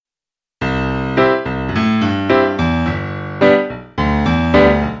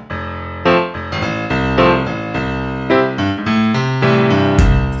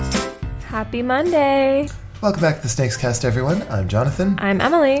Happy Monday. Welcome back to the SnakesCast, everyone. I'm Jonathan. I'm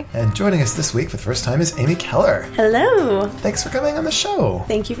Emily. And joining us this week for the first time is Amy Keller. Hello. Thanks for coming on the show.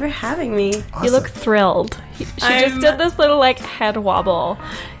 Thank you for having me. Awesome. You look thrilled. She just did this little, head wobble.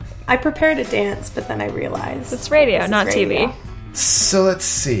 I prepared a dance, but then I realized... It's radio, not radio. TV. So let's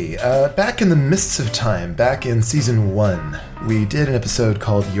see. Back in the mists of time, back in Season 1, we did an episode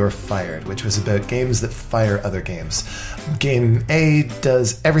called You're Fired, which was about games that fire other games. Game A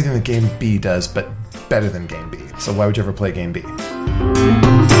does everything that Game B does, but better than Game B. So why would you ever play Game B? To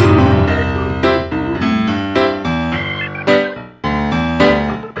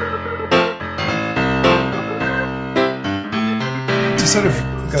sort of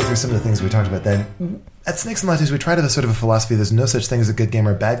go through some of the things we talked about then, at Snakes and Lattes we try to have sort of a philosophy: there's no such thing as a good game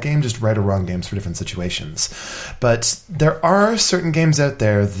or a bad game, just right or wrong games for different situations. But there are certain games out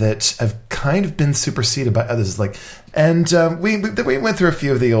there that have kind of been superseded by others. We went through a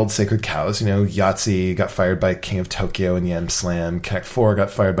few of the old sacred cows. Yahtzee got fired by King of Tokyo and Yam Slam. Connect 4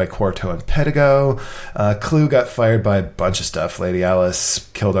 got fired by Quarto and Pedigo. Clue got fired by a bunch of stuff. Lady Alice,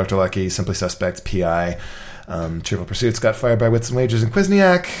 Kill Dr. Lucky, Simply Suspects, P.I., Trivial Pursuits got fired by Wits and Wagers and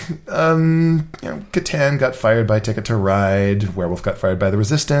Quizniak. Catan got fired by Ticket to Ride. Werewolf got fired by The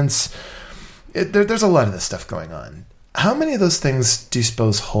Resistance. There's a lot of this stuff going on. How many of those things do you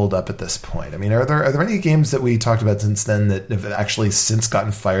suppose hold up at this point? I mean, are there any games that we talked about since then that have actually since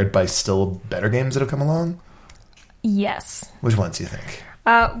gotten fired by still better games that have come along? Yes. Which ones do you think?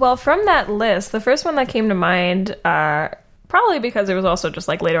 Well, from that list, the first one that came to mind... probably because it was also just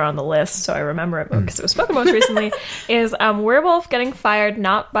later on the list, so I remember it because it was spoken most recently, is Werewolf getting fired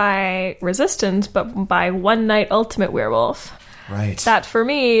not by Resistance, but by One Night Ultimate Werewolf. Right. That, for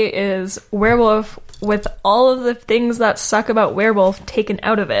me, is Werewolf with all of the things that suck about Werewolf taken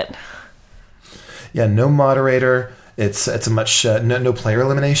out of it. Yeah, no moderator. It's a much... no player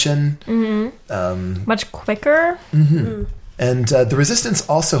elimination. Mm-hmm. Much quicker. Mm-hmm. And The Resistance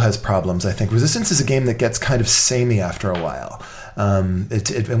also has problems, I think. Resistance is a game that gets kind of samey after a while.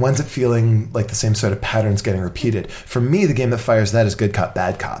 It winds up feeling like the same sort of patterns getting repeated. For me, the game that fires that is Good Cop,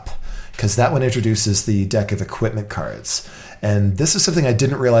 Bad Cop, because that one introduces the deck of equipment cards. And this is something I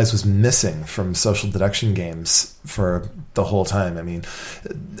didn't realize was missing from social deduction games for the whole time. I mean,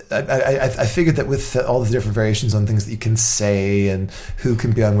 I figured that with all the different variations on things that you can say and who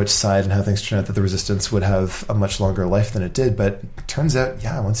can be on which side and how things turn out, that The Resistance would have a much longer life than it did. But it turns out,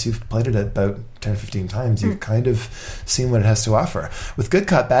 once you've played it about 10 or 15 times, you've kind of seen what it has to offer. With Good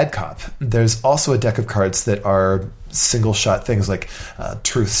Cop, Bad Cop, there's also a deck of cards that are single-shot things like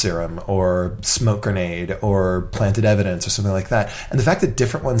Truth Serum or Smoke Grenade or Planted Evidence or something like that. And the fact that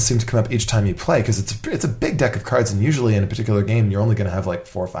different ones seem to come up each time you play, because it's a big deck of cards, and usually in a particular game you're only going to have 4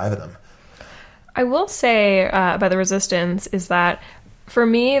 or 5 of them. I will say about The Resistance is that, for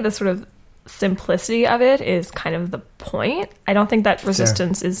me, the sort of simplicity of it is kind of the point. I don't think that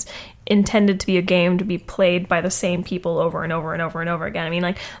Resistance is intended to be a game to be played by the same people over and over and over and over again. I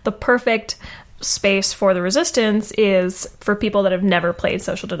mean, the perfect space for The Resistance is for people that have never played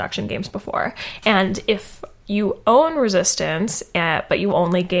social deduction games before. And if you own Resistance, but you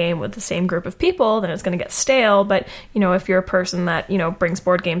only game with the same group of people, then it's going to get stale. But, if you're a person that, brings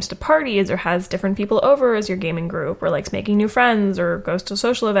board games to parties or has different people over as your gaming group or likes making new friends or goes to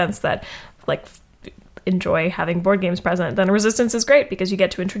social events that, enjoy having board games present, then Resistance is great because you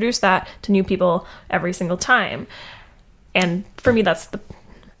get to introduce that to new people every single time. And for me, that's the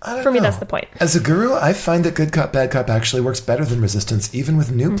point. As a guru, I find that Good Cop, Bad Cop actually works better than Resistance, even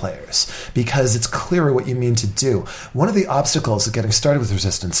with new players, because it's clearer what you mean to do. One of the obstacles of getting started with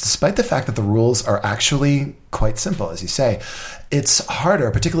Resistance, despite the fact that the rules are actually quite simple, as you say, it's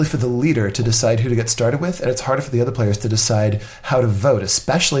harder, particularly for the leader, to decide who to get started with, and it's harder for the other players to decide how to vote,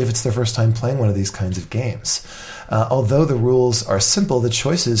 especially if it's their first time playing one of these kinds of games. Although the rules are simple, the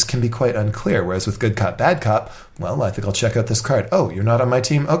choices can be quite unclear, whereas with Good Cop, Bad Cop, well, I think I'll check out this card. Oh, you're not on my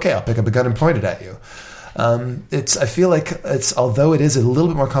team? Okay, I'll pick up a gun and point it at you. I feel like although it is a little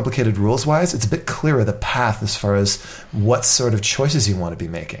bit more complicated rules-wise, it's a bit clearer the path as far as what sort of choices you want to be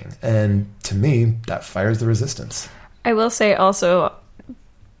making. And to me, that fires The Resistance. I will say also,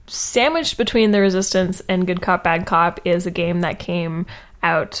 sandwiched between The Resistance and Good Cop, Bad Cop is a game that came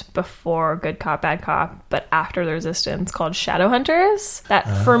out before Good Cop, Bad Cop, but after The Resistance, called Shadowhunters.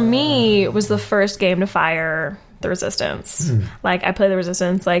 That, for me, was the first game to fire The Resistance. I played The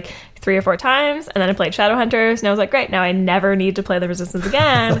Resistance 3 or 4 times, and then I played Shadowhunters, and I was like, great, now I never need to play The Resistance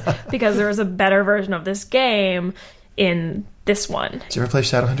again because there was a better version of this game in this one. Did you ever play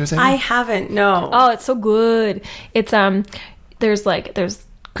Shadowhunters, Amy? I haven't, no. Oh, it's so good. It's there's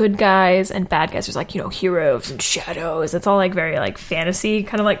good guys and bad guys. There's like, heroes and shadows. It's all like very like fantasy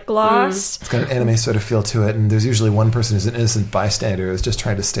kind of like glossed. It's got an anime sort of feel to it, and there's usually one person who's an innocent bystander who's just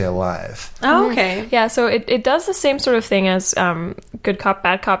trying to stay alive. Oh, okay. Yeah, so it does the same sort of thing as Good Cop,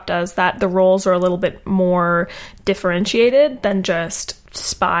 Bad Cop does, that the roles are a little bit more differentiated than just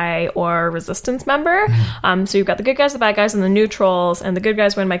spy or resistance member. So you've got the good guys, the bad guys, and the neutrals, and the good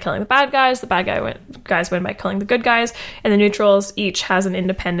guys win by killing the bad guys guys win by killing the good guys, and the neutrals each has an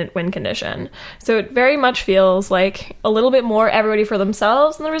independent win condition. So it very much feels like a little bit more everybody for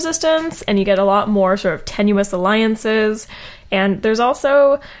themselves in the resistance, and you get a lot more sort of tenuous alliances. And there's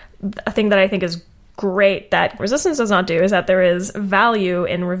also a thing that I think is great that resistance does not do, is that there is value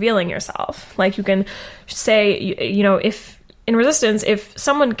in revealing yourself. Like you can say, if in resistance, if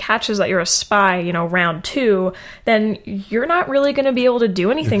someone catches that you're a spy, round 2, then you're not really going to be able to do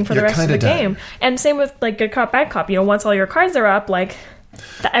anything for the rest of the game. And same with like Good Cop, Bad Cop. Once all your cards are up, like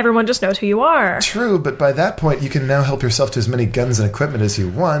everyone just knows who you are. True, but by that point, you can now help yourself to as many guns and equipment as you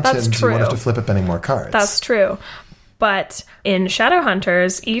want, That's and true. you won't have to flip up any more cards. That's true. But in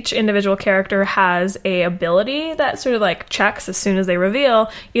Shadowhunters, each individual character has a ability that sort of like checks as soon as they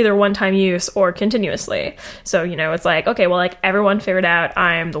reveal, either one-time use or continuously. So, it's like, okay, well, like everyone figured out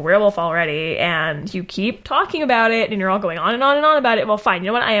I'm the werewolf already, and you keep talking about it, and you're all going on and on and on about it. Well, fine, you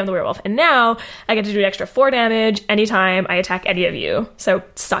know what? I am the werewolf. And now I get to do an extra 4 damage anytime I attack any of you. So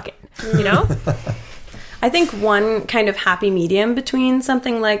suck it, I think one kind of happy medium between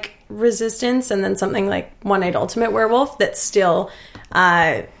something like Resistance and then something like One-Eyed Ultimate Werewolf that still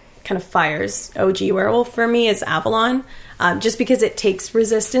kind of fires OG Werewolf for me is Avalon. Just because it takes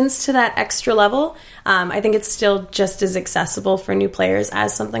Resistance to that extra level. I think it's still just as accessible for new players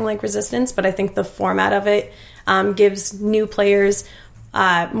as something like Resistance, but I think the format of it gives new players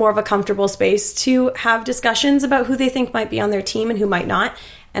more of a comfortable space to have discussions about who they think might be on their team and who might not.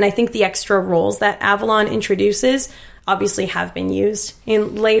 And I think the extra roles that Avalon introduces obviously have been used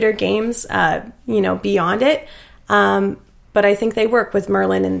in later games, beyond it. But I think they work with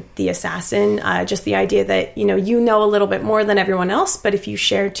Merlin and the Assassin. Just the idea that, you know a little bit more than everyone else, but if you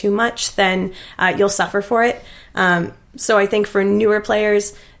share too much, then you'll suffer for it. So I think for newer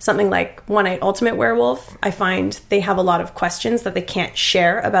players, something like One-Eyed Ultimate Werewolf, I find they have a lot of questions that they can't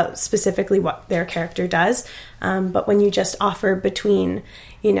share about specifically what their character does. But when you just offer between,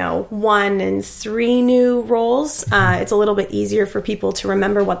 1 and 3 new roles, it's a little bit easier for people to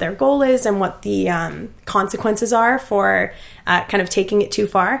remember what their goal is and what the consequences are for kind of taking it too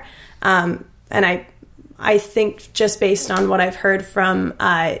far. And I think just based on what I've heard from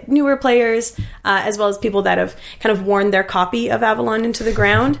newer players, as well as people that have kind of worn their copy of Avalon into the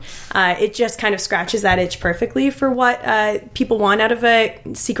ground, it just kind of scratches that itch perfectly for what people want out of a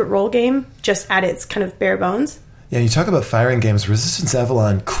secret role game, just at its kind of bare bones. Yeah, you talk about firing games. Resistance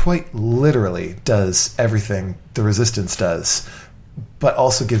Avalon quite literally does everything the Resistance does, but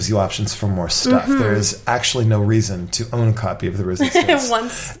also gives you options for more stuff. There is actually no reason to own a copy of the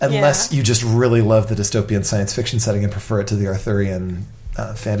Resistance unless you just really love the dystopian science fiction setting and prefer it to the Arthurian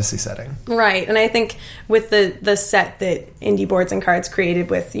fantasy setting. Right, and I think with the set that Indie Boards and Cards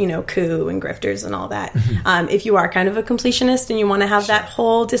created with, coup and grifters and all that, if you are kind of a completionist and you want to have that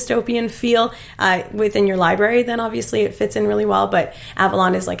whole dystopian feel within your library, then obviously it fits in really well, but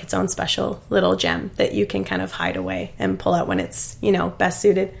Avalon is like its own special little gem that you can kind of hide away and pull out when it's, best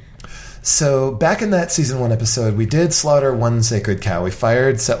suited. So back in that Season 1 episode, we did slaughter one sacred cow. We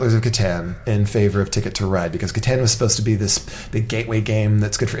fired Settlers of Catan in favor of Ticket to Ride because Catan was supposed to be this big gateway game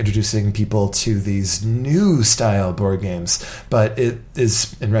that's good for introducing people to these new style board games. But it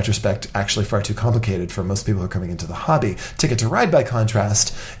is, in retrospect, actually far too complicated for most people who are coming into the hobby. Ticket to Ride, by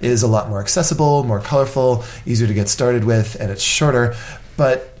contrast, is a lot more accessible, more colorful, easier to get started with, and it's shorter.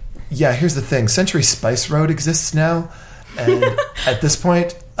 But yeah, here's the thing. Century Spice Road exists now. And at this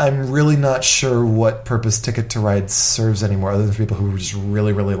point, I'm really not sure what purpose Ticket to Ride serves anymore, other than for people who just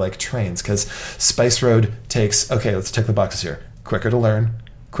really, really like trains. Because Spice Road takes, okay, let's check the boxes here. Quicker to learn,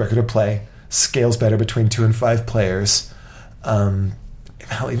 quicker to play, scales better between 2 and 5 players. Hell,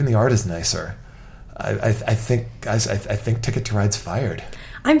 even the art is nicer. I think, guys, I think Ticket to Ride's fired.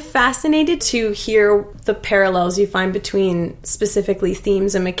 I'm fascinated to hear the parallels you find between specifically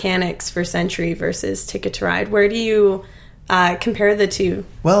themes and mechanics for Century versus Ticket to Ride. Where do you compare the two?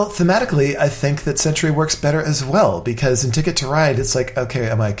 Well, thematically, I think that Century works better as well, because in Ticket to Ride, it's like, okay,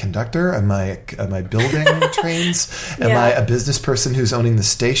 am I a conductor? Am I building trains? Am I a business person who's owning the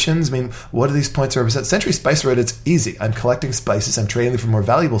stations? I mean, what do these points represent? Century Spice Road, it's easy. I'm collecting spices, I'm trading them for more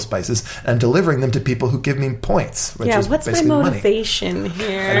valuable spices, and delivering them to people who give me points, which is what's my motivation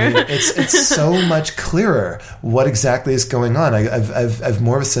here? I mean, it's so much clearer what exactly is going on. I've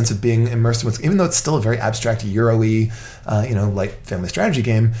more of a sense of being immersed in what's, even though it's still a very abstract Euro-y, like family strategy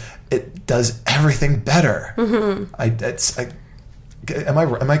game, it does everything better. Mm-hmm.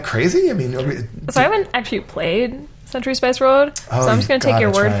 Am I crazy? I mean, so I haven't actually played Century Spice Road, so I'm just going to take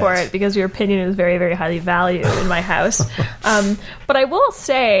your word for it because your opinion is very, very highly valued in my house. But I will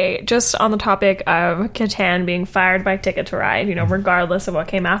say, just on the topic of Catan being fired by Ticket to Ride, regardless of what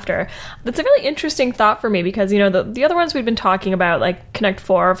came after, that's a really interesting thought for me because, the other ones we've been talking about, like Connect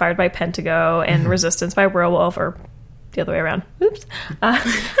 4 fired by Pentago and Resistance by Werewolf, or the other way around. Oops.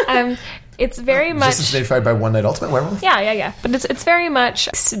 It's very much... Resistance being fired by One Night Ultimate Werewolf? Yeah. But it's very much,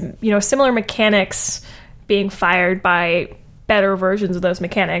 similar mechanics being fired by better versions of those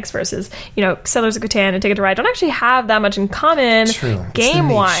mechanics versus, Settlers of Catan and Ticket to Ride don't actually have that much in common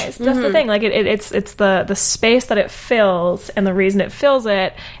game-wise. That's the thing. Like, it's the space that it fills and the reason it fills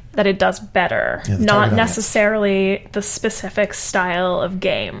it that it does better, not necessarily the specific style of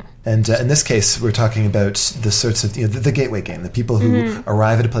game. And in this case, we're talking about the sorts of, the gateway game, the people who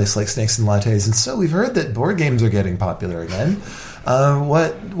arrive at a place like Snakes and Lattes. And so we've heard that board games are getting popular again.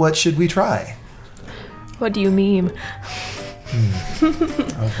 What should we try? What do you meme?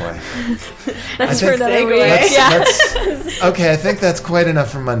 Oh boy. That's for another week. Okay, I think that's quite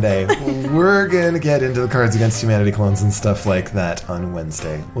enough for Monday. We're going to get into the Cards Against Humanity clones and stuff like that on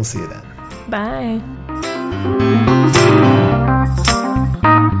Wednesday. We'll see you then. Bye.